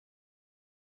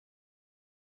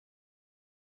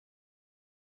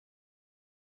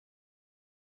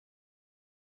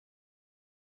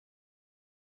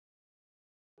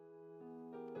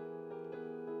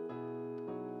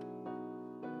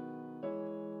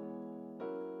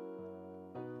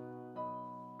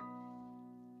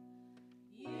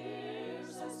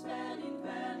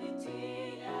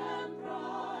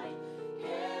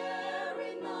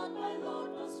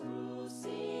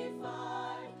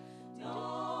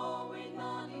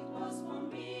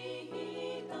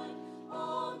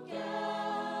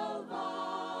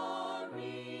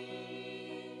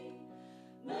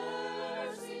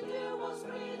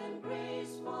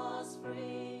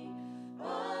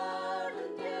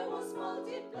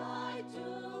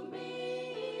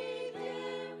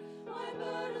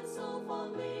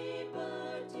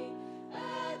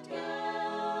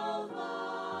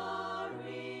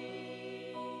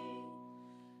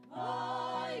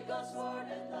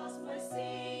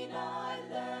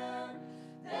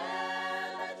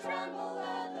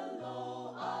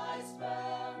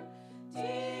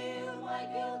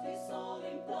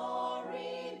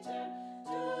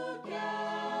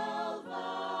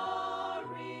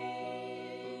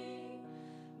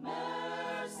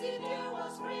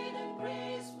was great and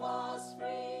grace was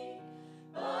free.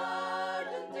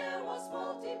 Burden there was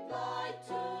multiplied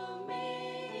to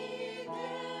me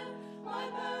there. My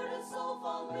burden soul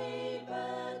found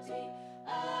liberty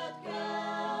at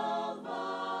Calvary.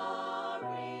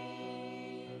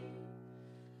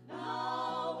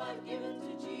 Now I've given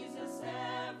to Jesus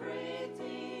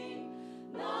everything.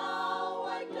 Now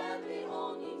I gladly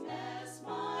own Him as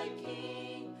my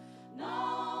King.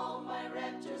 Now my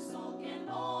raptured soul can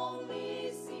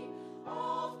only sing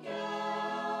of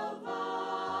Calvary.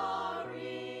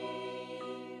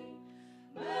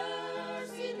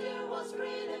 Mercy there was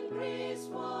great and grace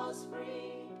was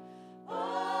free.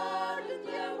 Pardon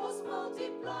there was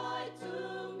multiplied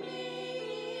to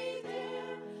me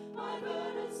there. My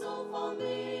burden soul found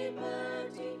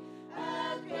liberty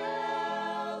at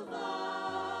Calvary.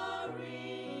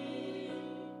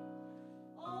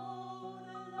 Oh,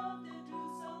 the love that drew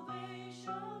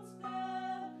salvation's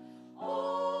there.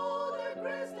 Oh, the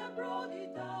grace that brought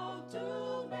it out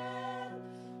to man.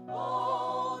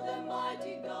 Oh, the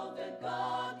mighty gulf that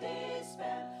God did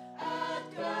spend at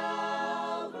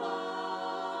Calvary.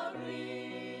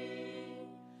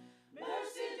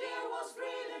 Mercy there was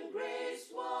great and grace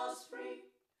was free.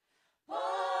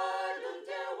 Pardon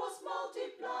there was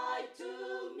multiplied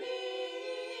to me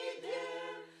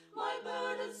there. My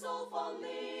burdened soul found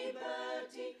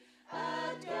liberty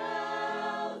at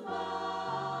Calvary.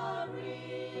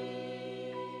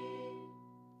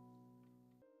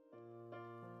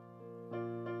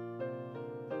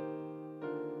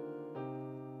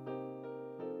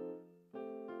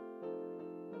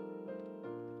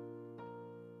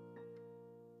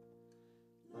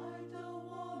 Like the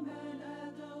woman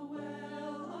at the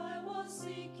well, I was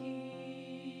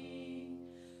seeking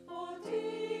for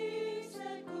things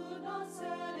that could not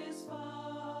satisfy.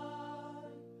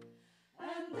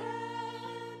 And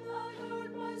then I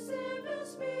heard my Savior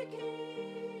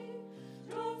speaking,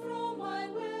 draw from my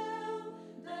well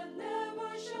that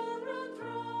never shall run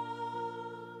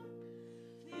dry.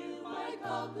 Fill my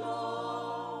cup, Lord.